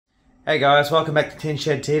Hey guys, welcome back to Tin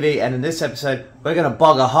Shed TV, and in this episode we're going to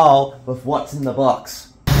bog a hole with what's in the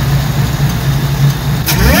box.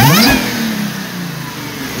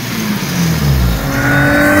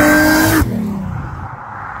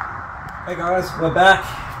 Hey guys, we're back.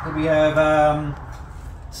 We have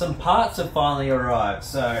some parts have finally arrived,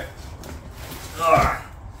 so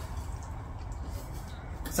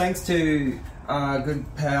thanks to our good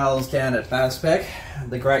pals down at Spec,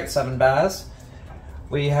 the Great Southern Bars.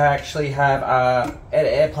 We actually have our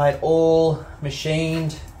air plate all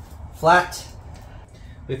machined flat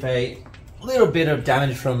with a little bit of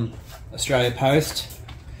damage from Australia Post,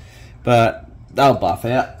 but they'll buff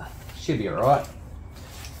out. Should be alright.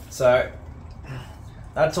 So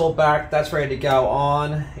that's all back, that's ready to go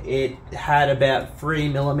on. It had about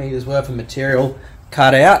 3mm worth of material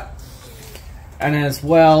cut out, and as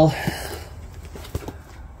well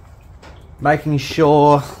making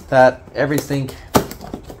sure that everything,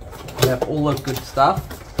 we have all the good stuff.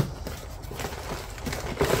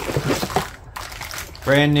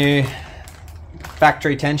 Brand new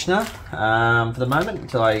factory tensioner for the moment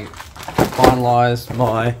until I finalise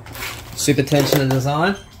my super tensioner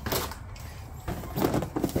design.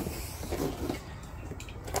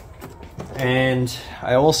 And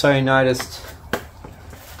I also noticed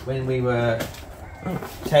when we were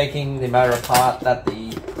taking the motor apart that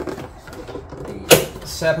the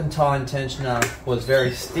serpentine tensioner was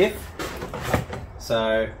very stiff,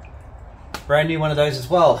 so brand new one of those as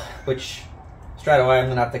well, which straight away I'm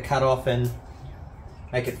going to have to cut off and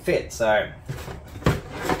make it fit, so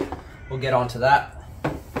we'll get on to that.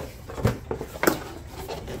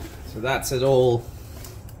 So that's it all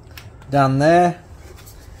done there.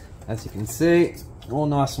 As you can see, all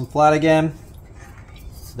nice and flat again.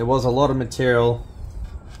 There was a lot of material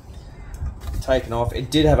taken off.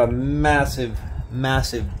 It did have a massive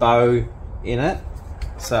bow in it,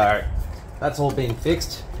 so that's all been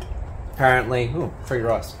fixed. Apparently, ooh, free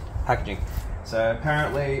rice packaging. So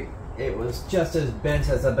apparently it was just as bent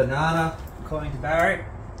as a banana, according to Barry.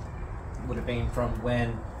 Would have been from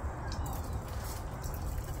when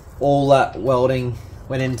all that welding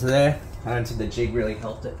went into there. I don't think the jig really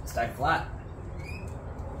helped it stay flat.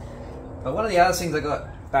 But one of the other things I got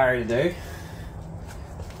Barry to do,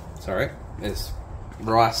 sorry, there's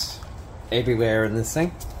rice everywhere in this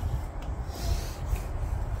thing,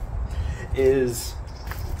 is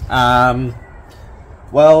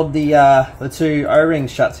weld the two O-rings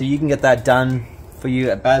shut, so you can get that done for you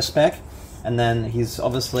at Spec, and then he's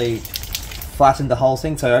obviously flattened the whole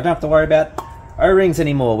thing, so I don't have to worry about O-rings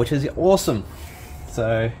anymore, which is awesome.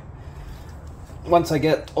 So once I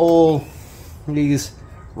get all these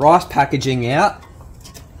rice packaging out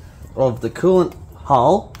of the coolant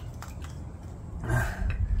hole,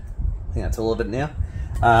 I think that's all of it now.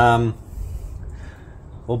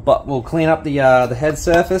 We'll clean up the head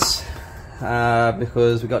surface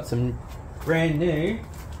because we got some brand new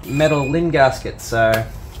metal limb gaskets. So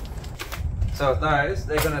with those,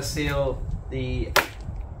 they're going to seal the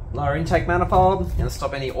lower intake manifold and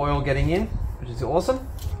stop any oil getting in, which is awesome.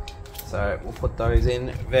 So we'll put those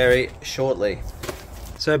in very shortly.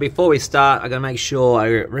 So before we start, I gotta make sure I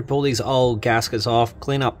rip all these old gaskets off,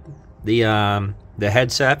 clean up the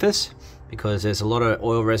head surface, because there's a lot of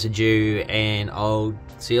oil residue and old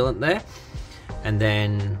sealant there, and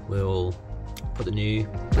then we'll put the new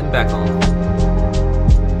limb back on.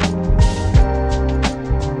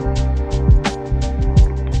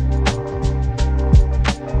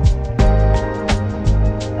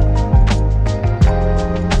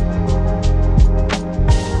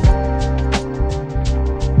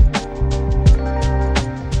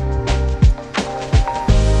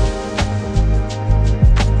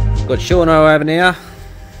 Got Shawno over now,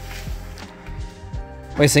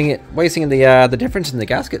 wasting the difference in the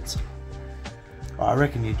gaskets. I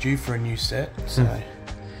reckon you're due for a new set. So,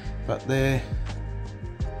 but the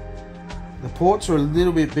ports are a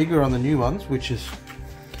little bit bigger on the new ones, which is,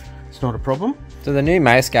 it's not a problem. So the new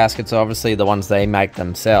Mace gaskets are obviously the ones they make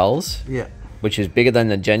themselves. Yeah. Which is bigger than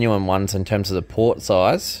the genuine ones in terms of the port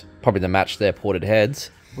size, probably to match their ported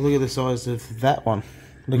heads. Well, look at the size of that one.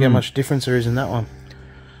 Look how much difference there is in that one.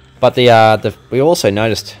 But we also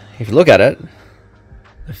noticed, if you look at it,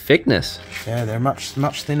 the thickness. Yeah, they're a much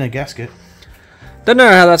thinner gasket. Don't know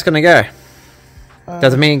how that's going to go.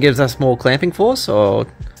 Does it mean it gives us more clamping force, or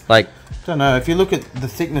like? Don't know. If you look at the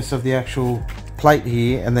thickness of the actual plate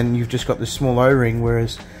here, and then you've just got this small O-ring,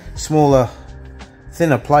 whereas smaller,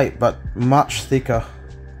 thinner plate, but much thicker.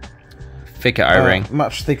 Thicker O-ring.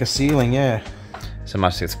 Much thicker sealing, yeah. So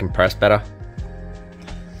much it's compressed better.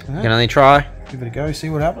 You can only try. Give it a go, see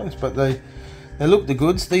what happens. But they look the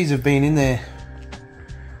goods. These have been in there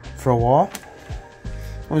for a while.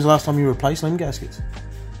 When was the last time you replaced limb gaskets?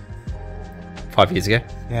 5 years ago.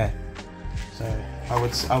 Yeah. So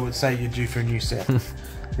I would say you're due for a new set.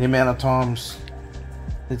 The amount of times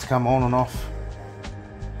it's come on and off.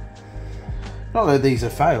 Not that these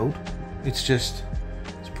have failed. It's just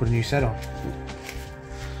let's put a new set on.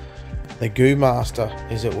 The Goo Master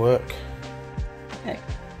is at work. Hey.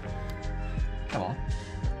 Come on.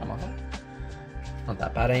 Not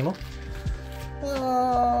that bad anymore.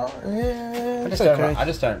 Yeah, I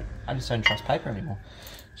just don't trust paper anymore.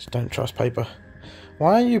 Just don't trust paper.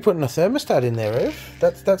 Why aren't you putting a thermostat in there, Ev?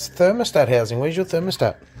 That's thermostat housing. Where's your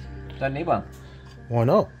thermostat? Don't need one. Why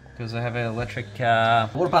not? Because I have an electric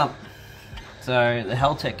water pump. So the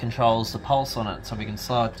Heltec controls the pulse on it, so we can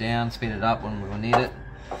slow it down, speed it up when we need it.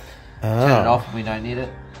 Turn it off when we don't need it,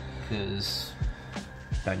 because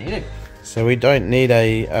don't need it. So we don't need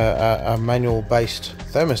a manual-based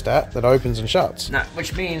thermostat that opens and shuts. No,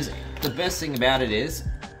 which means the best thing about it is,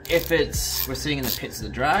 if we're sitting in the pits of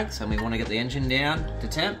the drags and we want to get the engine down to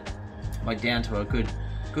temp, like down to a good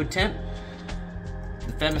temp,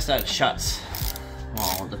 the thermostat shuts.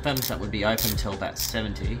 Well, the thermostat would be open until about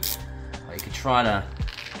 70. Or you could try to,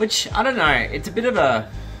 which I don't know. It's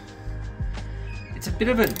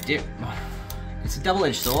a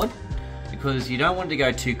double-edged sword, because you don't want it to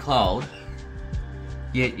go too cold,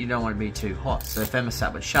 yet you don't want it to be too hot. So the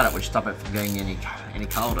thermostat would shut it, which stop it from getting any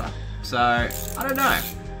colder. So I don't know.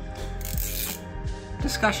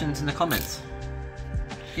 Discussions in the comments.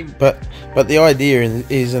 But the idea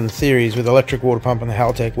is, in theory, is with electric water pump and the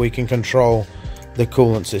Haltech, we can control the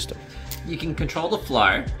coolant system. You can control the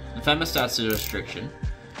flow. The thermostat's a restriction.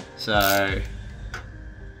 So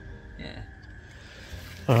yeah.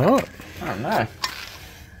 Alright. I don't know.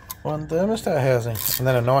 One thermostat housing. And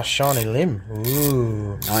then a nice shiny limb.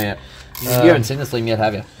 Ooh. Oh yeah. You haven't seen this limb yet,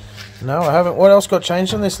 have you? No, I haven't. What else got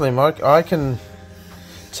changed on this limb? I can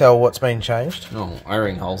tell what's been changed. Oh,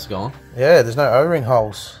 O-ring hole's gone. Yeah, there's no O-ring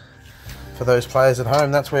holes. For those players at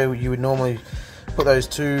home, that's where you would normally put those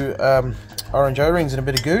two orange O-rings in a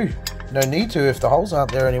bit of goo. No need to if the holes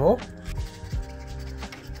aren't there anymore.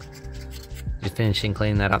 Just finishing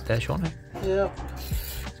cleaning that up there, Sean? Yeah.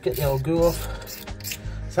 Let's get the old goo off.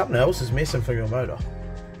 Something else is missing for your motor.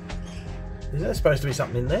 Is there supposed to be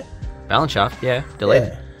something in there? Balance shaft, yeah. Deleted.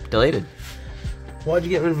 Yeah. Deleted. Why'd you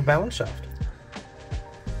get rid of a balance shaft?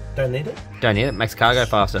 Don't need it? Don't need it. Makes the car go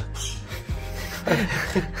faster.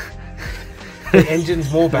 The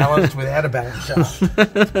engine's more balanced without a balance shaft.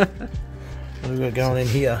 What have we got going in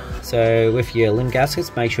here? So with your limb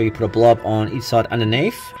gaskets, make sure you put a blob on each side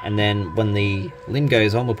underneath, and then when the limb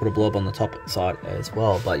goes on, we'll put a blob on the top side as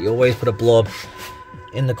well. But you always put a blob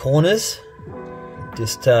in the corners,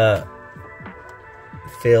 just to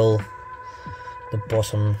fill the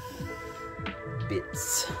bottom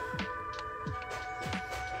bits.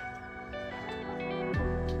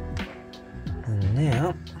 And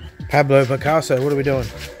now, Pablo Picasso, what are we doing?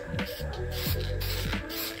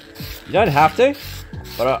 you don't have to,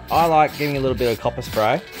 but I like giving a little bit of copper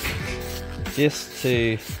spray just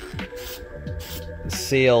to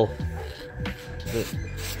seal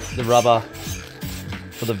the rubber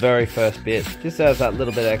for the very first bit, just as that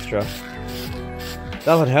little bit extra.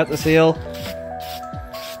 Doesn't hurt the seal,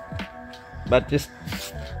 but just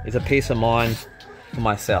it's a peace of mind for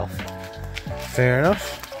myself. Fair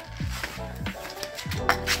enough.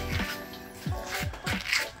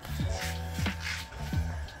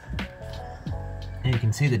 You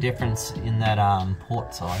can see the difference in that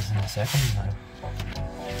port size in a second.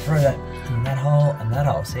 Throw that in that hole and that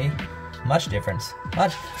hole. See, much difference.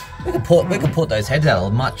 Much. We could put those heads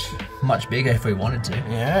out much bigger if we wanted to.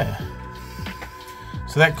 Yeah.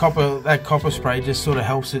 So that copper spray just sort of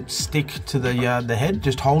helps it stick to the head.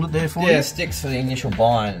 Just hold it there for you. Yeah, it sticks for the initial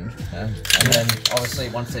bind, and then obviously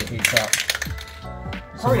once it heats up,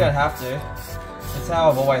 probably don't have to. It's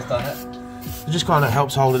how I've always done it. It just kind of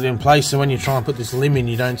helps hold it in place, so when you try and put this limb in,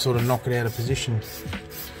 you don't sort of knock it out of position.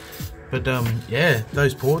 But yeah,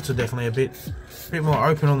 those ports are definitely a bit more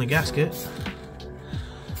open on the gasket.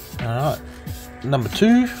 Alright, number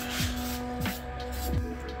 2.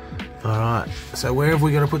 Alright, so where have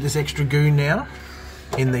we got to put this extra goo now?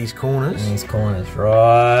 In these corners. In these corners,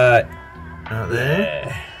 right. Out there.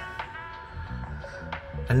 Yeah.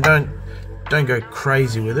 And don't go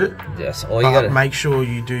crazy with it. Yes, all you gotta make sure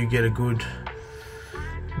you do get a good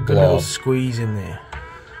little squeeze in there.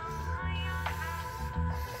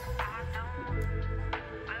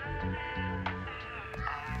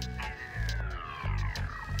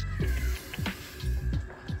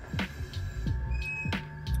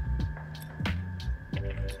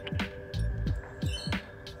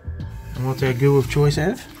 And what's our goo of choice,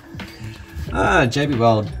 Ev? Ah, JB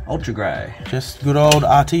Weld Ultra Grey. Just good old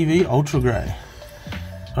RTV Ultra Grey.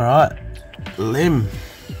 Alright, limb.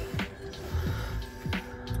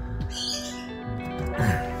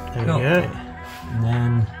 There we Cool. go. And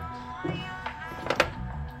then,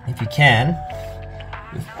 if you can,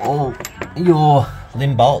 with all your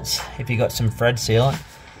limb bolts, if you got some thread sealant,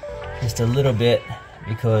 just a little bit,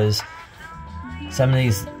 because some of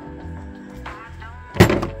these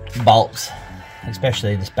bolts,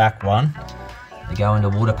 especially this back one, they go into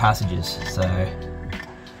water passages. So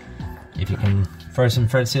if you can throw some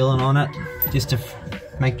thread sealant on it, just to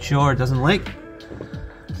make sure it doesn't leak.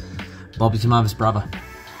 Bob's your mother's brother.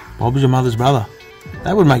 Bob's your mother's brother.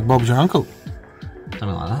 That would make Bob's your uncle. Something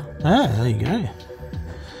like that. Ah, there you go.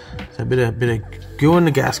 So a bit of goo in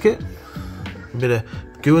the gasket, a bit of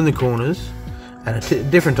goo in the corners, and a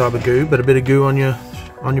different type of goo, but a bit of goo on your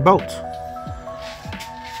bolts.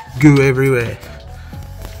 Goo everywhere.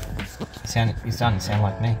 You're starting to sound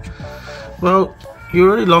like me. Well, you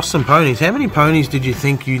already lost some ponies. How many ponies did you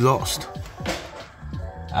think you lost?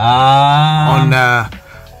 On the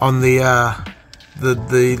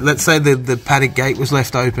let's say the paddock gate was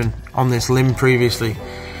left open on this limb previously,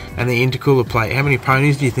 and the intercooler plate. How many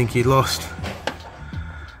ponies do you think you lost?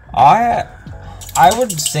 I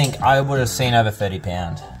would think I would have seen over 30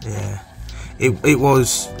 pounds. Yeah, it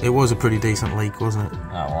was a pretty decent leak, wasn't it?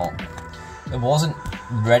 Oh well, it wasn't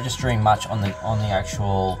registering much on the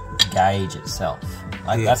actual gauge itself.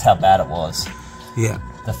 Like Yeah. that's how bad it was. Yeah.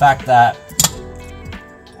 The fact that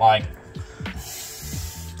like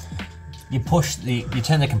you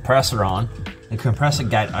turn the compressor on, the compressor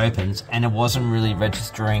gate opens, and it wasn't really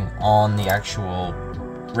registering on the actual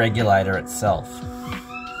regulator itself.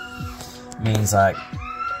 Means like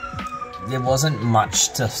there wasn't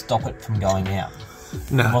much to stop it from going out.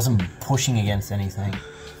 No. It wasn't pushing against anything.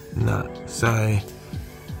 No. So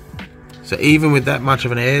even with that much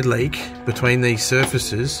of an air leak between these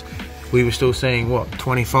surfaces, we were still seeing what,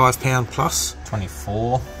 25 pound plus?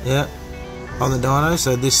 24. Yeah. On the dyno,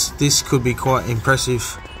 so this could be quite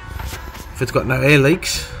impressive if it's got no air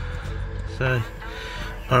leaks. So,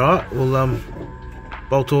 all right, we'll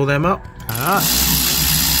bolt all them up. All right.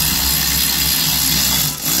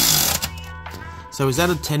 So is that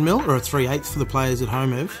a 10 mil or a 3/8 for the players at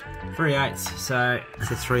home, Ev? 3/8. So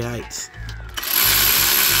It's a 3/8.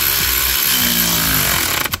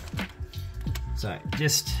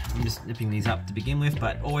 I'm just nipping these up to begin with,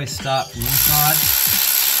 but always start from the inside.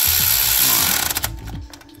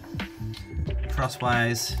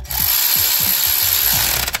 Crossways.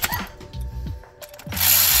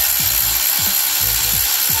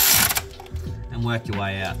 And work your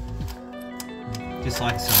way out. Just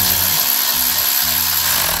like so.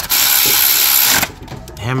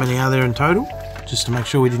 How many are there in total? Just to make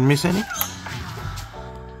sure we didn't miss any.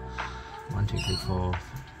 1, 2, 3, 4,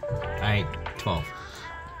 8, 12.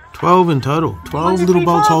 12 in total. 12 little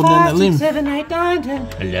bolts holding down that limb. 7, 8, 9, 10.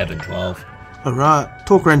 11, 12. Alright,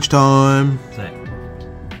 torque wrench time. So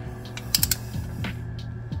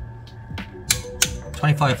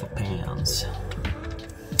 25 pounds.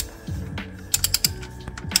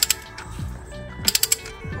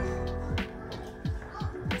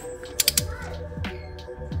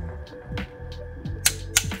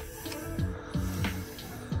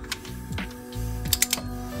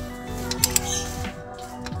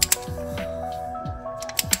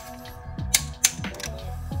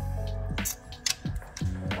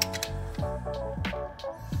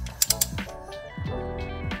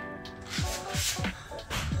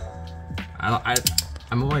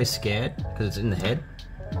 I'm always scared because it's in the head,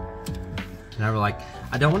 and I'm like,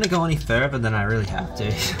 I don't want to go any further than I really have to.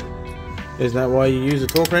 Isn't that why you use a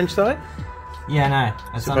torque wrench though? Yeah,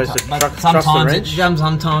 no. Supposed to But trust the sometimes wrench?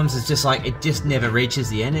 sometimes it's just like it just never reaches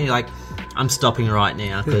the end. And you're like, I'm stopping right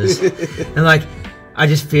now because, and like, I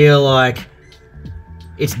just feel like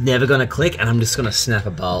it's never gonna click, and I'm just gonna snap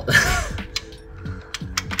a bolt.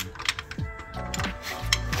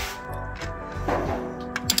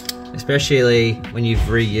 Especially when you've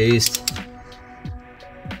reused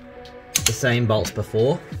the same bolts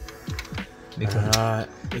before. Because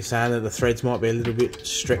You're saying that the threads might be a little bit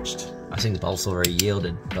stretched. I think the bolts already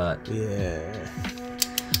yielded, but Yeah.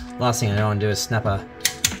 last thing I don't want to do is snap a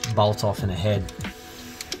bolt off in a head.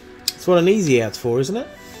 That's what an easy out's for, isn't it?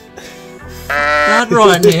 Not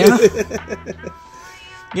right now.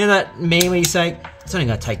 You know that meme where you say, it's only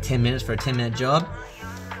going to take 10 minutes for a 10-minute job?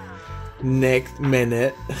 Next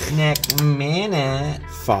minute. Next minute.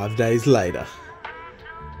 5 days later.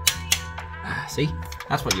 See?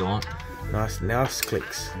 That's what you want. Nice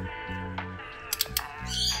clicks.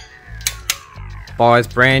 Buys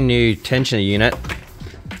brand new tensioner unit.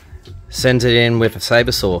 sends it in with a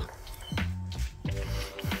saber saw.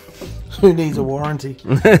 Who needs a warranty?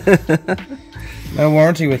 No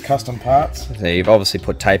warranty with custom parts. So you've obviously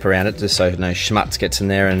put tape around it just so no schmutz gets in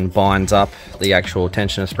there and binds up the actual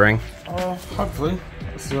tensioner spring. Hopefully,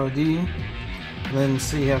 that's the idea. And then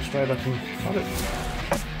see how straight I can cut it.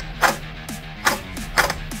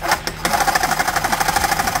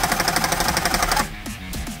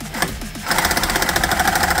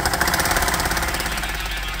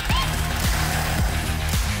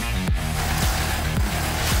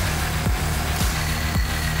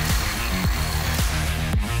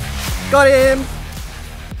 Got him!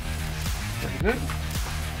 Pretty good.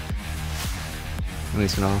 And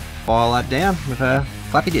he's gonna file that down with a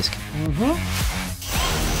flappy disc.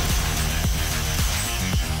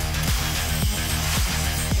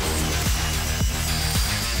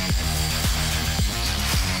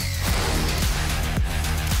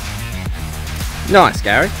 Nice,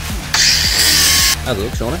 Gary. How's it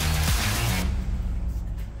look, Shawnee?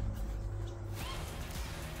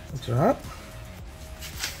 That's alright.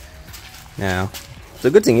 Now, the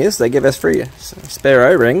good thing is they give us free spare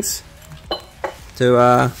O-rings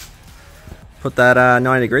to put that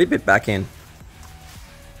 90-degree bit back in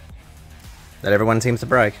that everyone seems to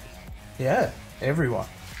break. Yeah, everyone.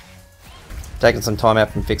 Taking some time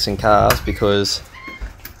out from fixing cars because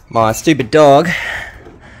my stupid dog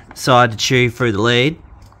decided to chew through the lead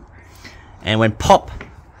and went pop,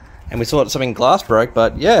 and we thought something glass broke,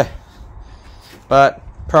 but yeah. But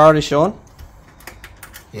priority, Sean.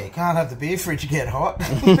 Yeah, you can't have the beer fridge get hot.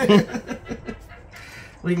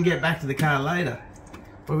 We can get back to the car later,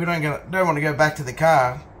 but we don't want to go back to the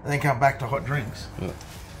car and then come back to hot drinks.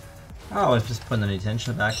 Oh, I was just putting the new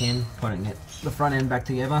tensioner back in, putting the front end back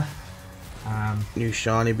together. New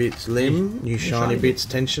shiny bits limb, new shiny bits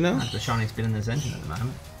tensioner. The shiny's bit in this engine at the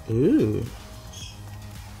moment. Ooh.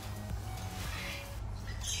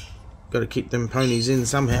 Got to keep them ponies in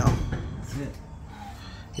somehow. That's it.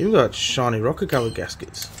 You've got shiny rocker covered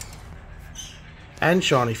gaskets and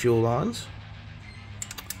shiny fuel lines.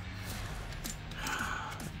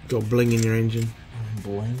 Got bling in your engine.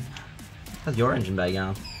 Bling. How's your engine bay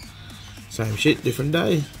going? Same shit, different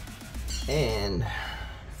day. And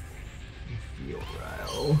fuel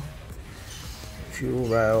rail. Fuel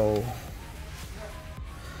rail.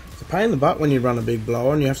 It's a pain in the butt when you run a big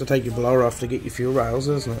blower and you have to take your blower off to get your fuel rails,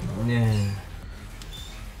 isn't it? Yeah.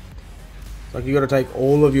 Like you got to take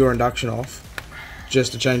all of your induction off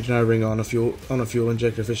just to change an O-ring on a fuel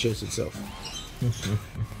injector if it shits itself.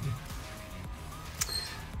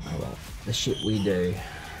 Oh well, the shit we do.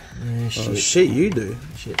 Oh, shit you do.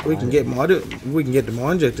 Shit we can get to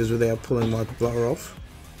my injectors without pulling my blower off.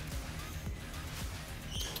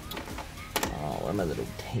 Oh, what are my little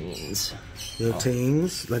teens? Little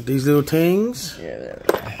tings, like these little tings. Yeah, there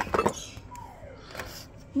we go.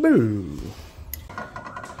 Boo.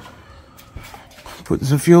 Putting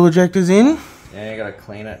some fuel ejectors in. Yeah, you gotta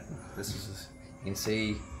clean it. This is, you can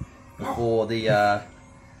see before the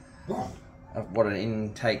what an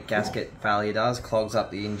intake gasket failure does, clogs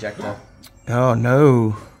up the injector Oh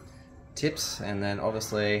no. tips, and then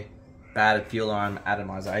obviously bad fuel line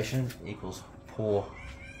atomization equals poor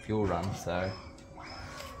fuel run. So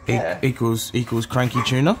yeah. Equals cranky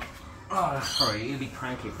tuner. Oh, sorry, he'll be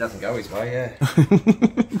cranky if it doesn't go his way.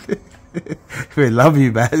 Yeah. We love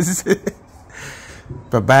you, Baz.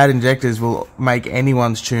 But bad injectors will make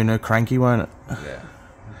anyone's tuner cranky, won't it? Yeah,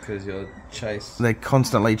 because you're chased. They're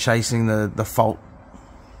constantly chasing the fault.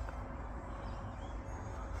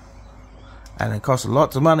 And it costs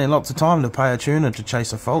lots of money and lots of time to pay a tuner to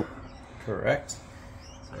chase a fault. Correct.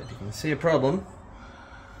 So if you can see a problem,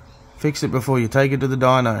 Fix it before you take it to the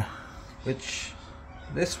dyno. which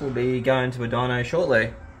this will be going to a dyno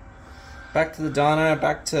shortly. Back to the dyno,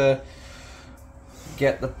 back to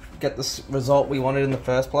get the result we wanted in the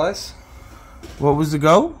first place. What was the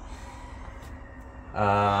goal?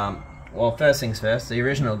 Well, first things first, the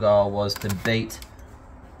original goal was to beat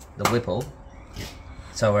the Whipple.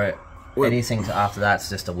 So anything after that's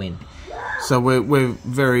just a win. So we're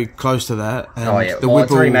very close to that. And Oh yeah, the well, Whipple,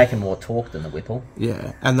 it's already making more torque than the Whipple.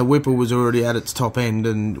 yeah, and the Whipple was already at its top end,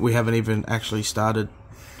 and we haven't even actually started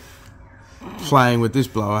playing with this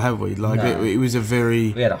blower, have we? Like No. it was a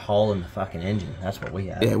very We had a hole in the fucking engine. That's what we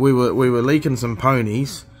had. yeah. We were leaking some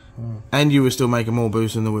ponies, and you were still making more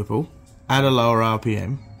boost than the Whipple at a lower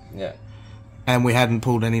RPM, Yeah. and we hadn't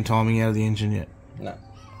pulled any timing out of the engine yet. No.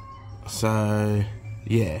 So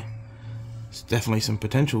yeah, it's definitely some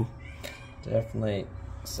potential. Definitely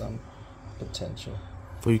some potential.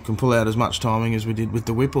 If we can pull out as much timing as we did with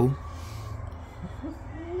the Whipple,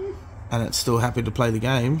 and it's still happy to play the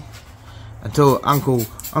game, Until Uncle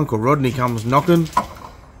Rodney comes knocking.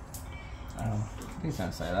 Please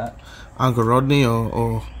don't say that. Uncle Rodney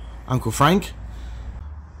or Uncle Frank.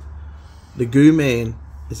 The goo man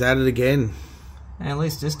is at it again. And at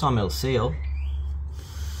least this time it'll seal.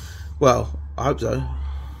 Well, I hope so.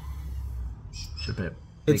 Should be.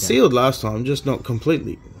 It sealed last time, just not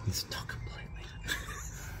completely. It's not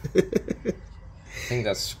completely. I think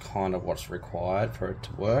that's kind of what's required for it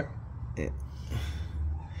to work. Yeah.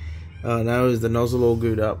 Oh no, is the nozzle all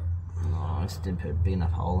gooed up? No, I just didn't put a big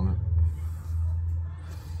enough hole in it.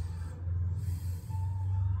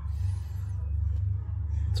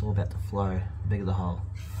 It's all about the flow. The bigger the hole.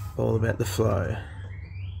 All about the flow.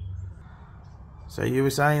 So you were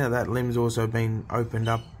saying that limb's also been opened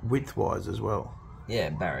up width-wise as well? Yeah,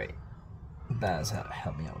 Barry. Baz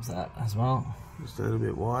helped me out with that as well. Just a little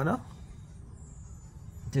bit wider.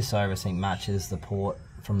 Just so everything matches the port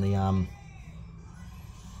from the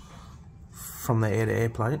air-to-air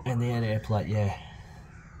plate. And the air-to-air plate, yeah.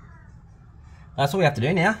 That's all we have to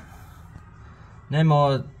do now. No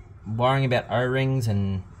more worrying about O-rings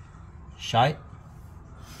and shite.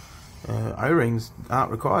 O-rings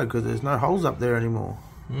aren't required because there's no holes up there anymore.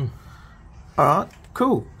 Alright,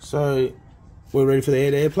 cool. So we're ready for the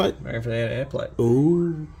air-to-air plate? Ready for the air plate.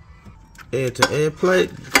 Ooh. Air-to-air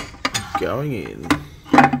plate going in.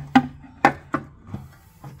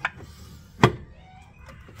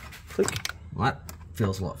 Click. That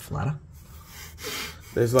feels a lot flatter.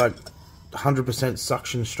 There's like 100%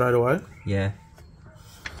 suction straight away. Yeah.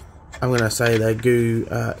 I'm going to say that goo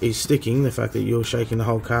is sticking, the fact that you're shaking the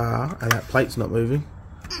whole car and that plate's not moving.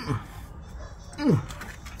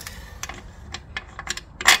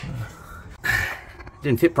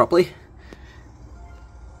 Didn't fit properly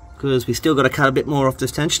because we still got to cut a bit more off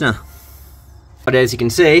this tensioner. But as you can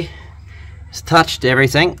see, it's touched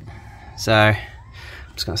everything, so I'm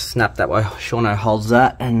just going to snap that way. Shauno holds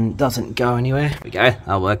that and doesn't go anywhere. There we go,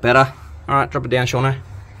 that'll work better. Alright, drop it down, Shauno.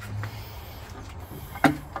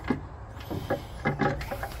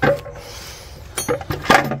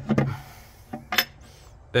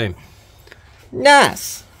 Boom.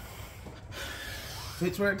 Nice!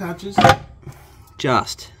 Fits where it touches.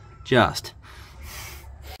 Just.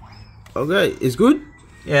 Okay, it's good.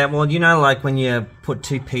 Yeah, well, you know, like when you put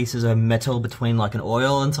two pieces of metal between like an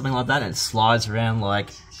oil and something like that, and it slides around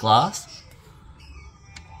like glass?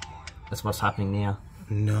 That's what's happening now.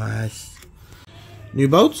 Nice. New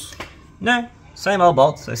bolts? No, same old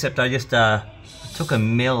bolts, except I just took a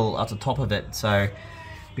mill at the top of it, so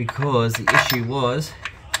because the issue was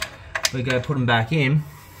we go put them back in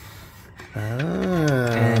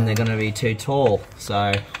and they're going to be too tall,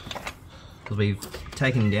 so because we've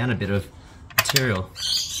taken down a bit of material.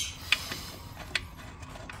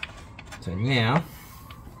 So now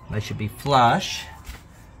they should be flush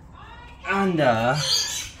under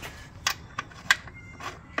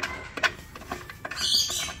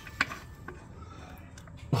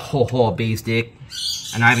bee's dick,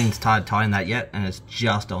 and I haven't started tying that yet, and it's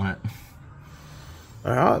just on it.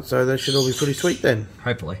 Alright, so they should all be pretty sweet then.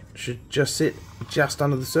 Hopefully. Should just sit just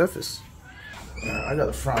under the surface. I got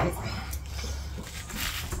the front.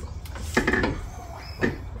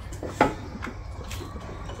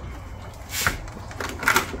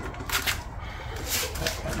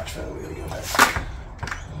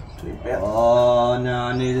 Oh no,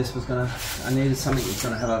 I knew this was gonna, I knew something was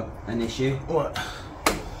gonna have an issue. What?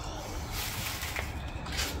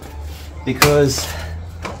 Because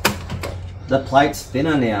the plate's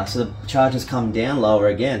thinner now, so the charges come down lower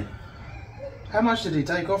again. How much did he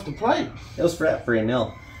take off the plate? It was for about 3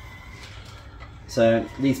 mil. So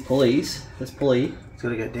these pulleys, this pulley, It's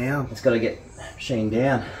got to go down. it's got to get machined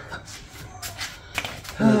down.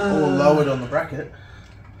 Or lowered on the bracket.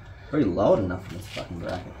 Pretty lowered enough in this fucking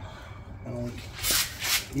bracket.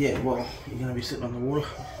 Yeah, well, you're going to be sitting on the water.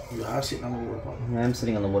 You are sitting on the water pipe. I am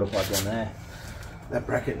sitting on the water pipe down there. That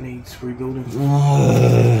bracket needs rebuilding.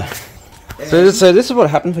 So this is what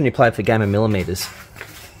happens when you play for game of millimeters.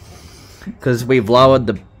 Because we've lowered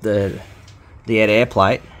the air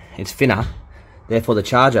plate, it's thinner, therefore the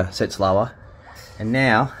charger sits lower, and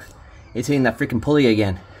now it's hitting that freaking pulley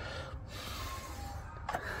again.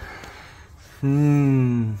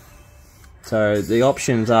 So the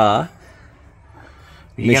options are,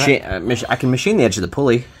 I can machine the edge of the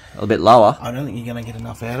pulley a little bit lower. I don't think you're going to get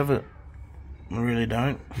enough out of it. I really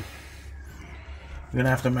don't. We're going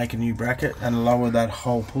to have to make a new bracket and lower that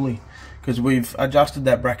whole pulley. Because we've adjusted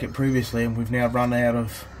that bracket previously and we've now run out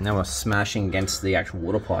of... Now we're smashing against the actual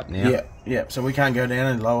water pipe now. Yeah, so we can't go down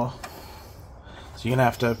any lower. So you're going to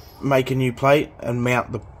have to make a new plate and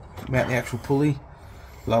mount the actual pulley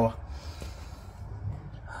lower.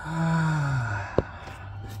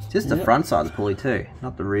 Just the front side of the pulley too,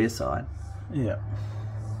 not the rear side. Yeah.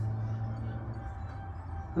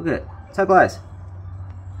 Look at it. So close.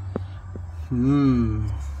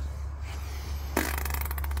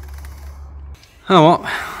 Oh well,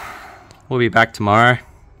 we'll be back tomorrow.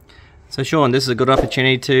 So Sean, this is a good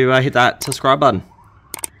opportunity to hit that subscribe button.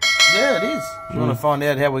 Yeah, it is. If you want to find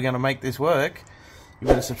out how we're going to make this work, you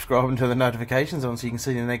better subscribe and turn the notifications on so you can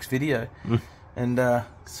see the next video and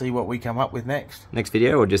see what we come up with next. Next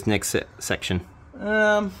video or just next section?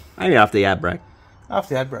 Maybe after the ad break.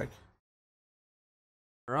 After the ad break.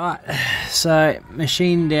 Right, so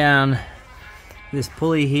machine down this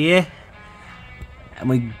pulley here, and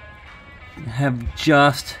we have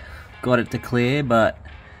just got it to clear, but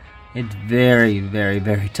it's very, very,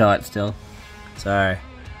 very tight still. So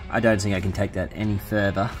I don't think I can take that any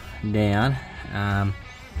further down.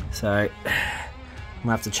 So I'm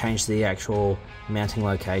gonna have to change the actual mounting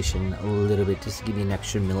location a little bit just to give you an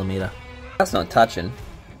extra millimeter. That's not touching,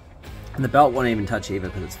 and the belt won't even touch either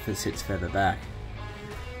because it sits further back.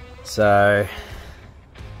 So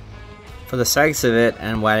for the sakes of it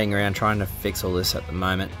and waiting around trying to fix all this at the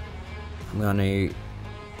moment, I'm going to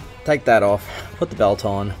take that off, put the belt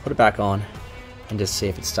on, put it back on, and just see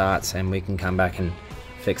if it starts, and we can come back and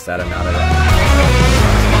fix that and mount it up.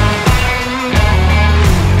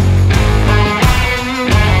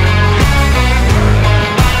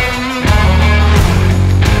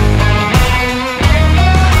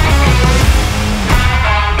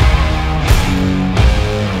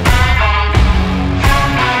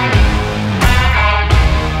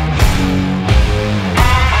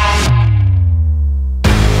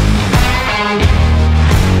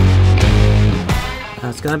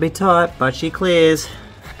 It's gonna be tight, but she clears.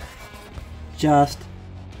 Just.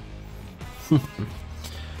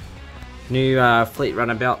 New fleet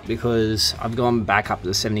runner belt because I've gone back up to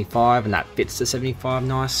the 75 and that fits the 75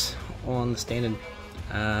 nice on the standard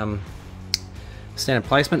standard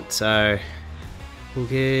placement. So we'll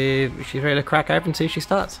give, she's ready to crack open and see if she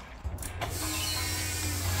starts.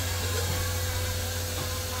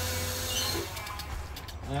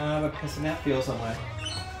 We're pissing out fuel somewhere.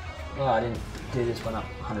 Oh, I didn't do this one up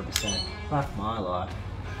 100%. Fuck my life.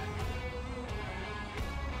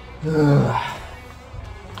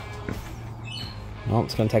 Well,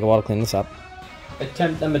 it's going to take a while to clean this up.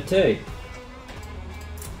 Attempt number 2.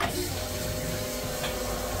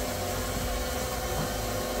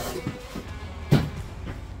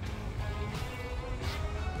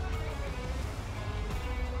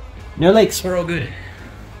 No leaks, we're all good.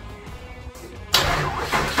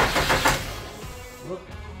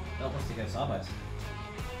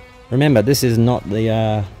 Remember, this is not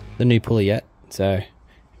the new pulley yet, so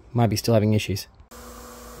might be still having issues.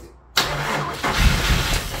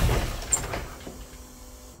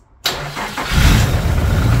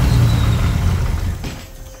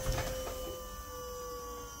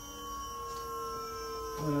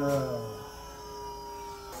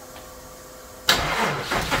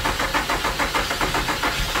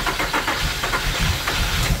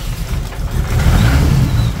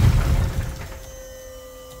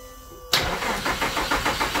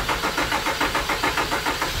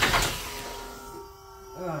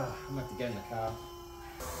 I'm gonna have to get in the car.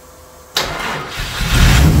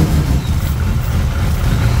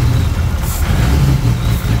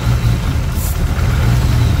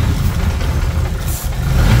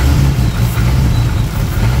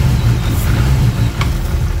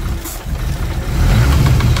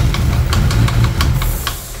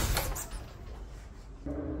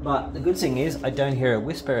 But the good thing is I don't hear a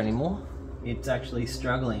whisper anymore. It's actually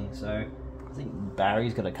struggling, so I think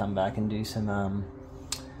Barry's got to come back and do some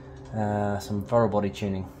throttle body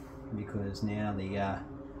tuning, because now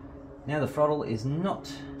the throttle is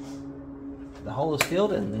not, the hole is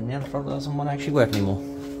filled and now the throttle doesn't want to actually work anymore.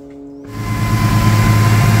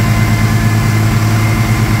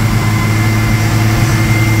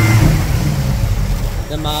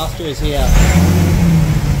 The master is here.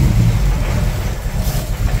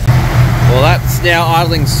 Well, that's now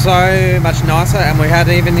idling so much nicer, and we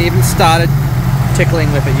hadn't even started tickling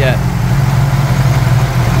with it yet.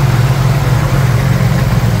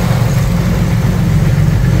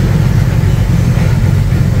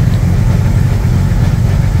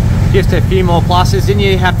 Just a few more pluses, didn't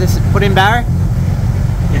you have to put in, Barry?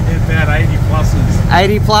 Yeah, about 80 pluses.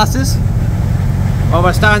 80 pluses? Well,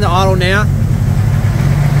 we're starting to idle now.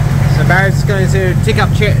 So Barry's going to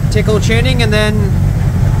tickle tuning and then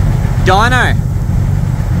dyno.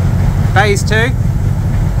 Phase 2.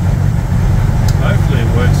 Hopefully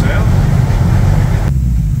it works out.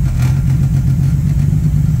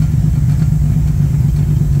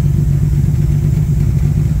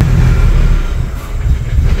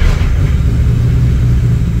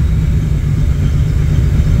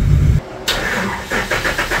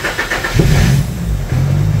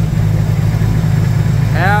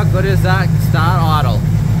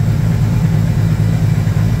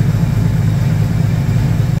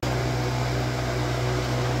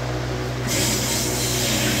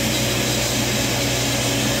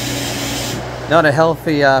 Not a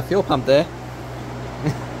healthy fuel pump there.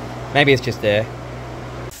 Maybe it's just there.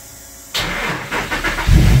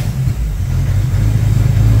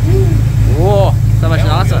 Whoa, so much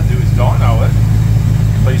nicer. All you gotta do is dyno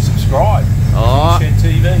it. Please subscribe. Oh. Shed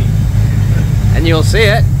TV. And you'll see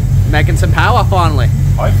it making some power finally.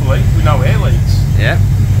 Hopefully, with no air leaks. Yeah.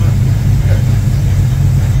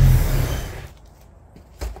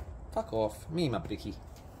 Fuck off, me and my bicky.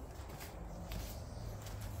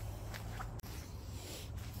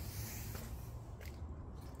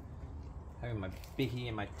 Having my bicky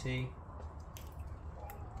and my tea.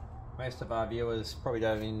 Most of our viewers probably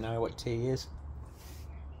don't even know what tea is.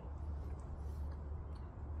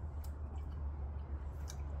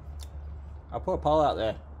 I'll put a poll out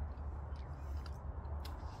there.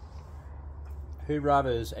 Who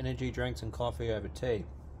rathers energy drinks and coffee over tea?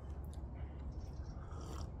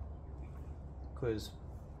 Because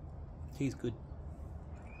tea's good.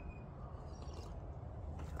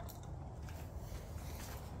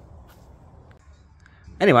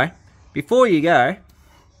 Anyway, before you go...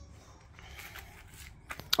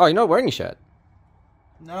 Oh, you're not wearing your shirt?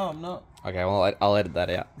 No, I'm not. Okay, well, I'll edit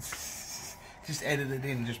that out. Just edit it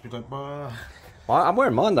in, just be like, bah. I'm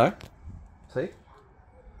wearing mine, though. See?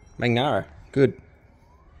 Monaro. Good.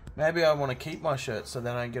 Maybe I want to keep my shirt so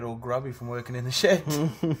then I don't get all grubby from working in the shed.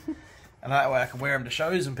 And that way I can wear them to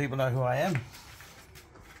shows and people know who I am.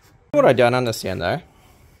 What I don't understand, though,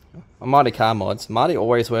 on Marty Car Mods, Marty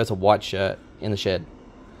always wears a white shirt in the shed,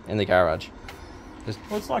 in the garage.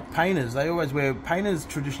 Well, it's like painters. They always wear... Painters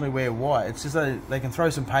traditionally wear white. It's just that they can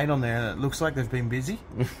throw some paint on there and it looks like they've been busy.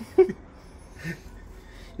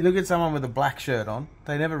 You look at someone with a black shirt on,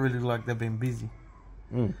 they never really look like they've been busy.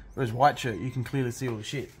 Whereas white shirt, you can clearly see all the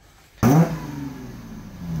shit.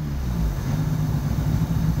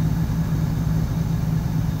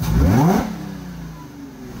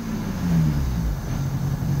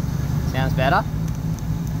 Sounds better.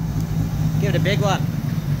 Give it a big one.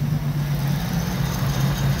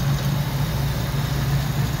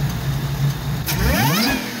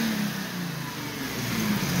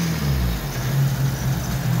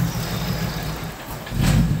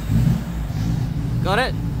 Got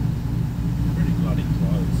it? Pretty bloody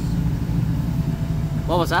close.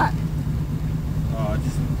 What was that? Oh, I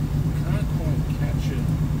just can't quite catch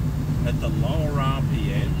it at the lower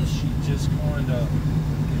RPMs. She just kind of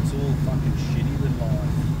gets all fucking shitty with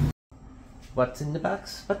life. What's in the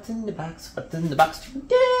box? What's in the box? What's in the box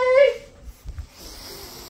today?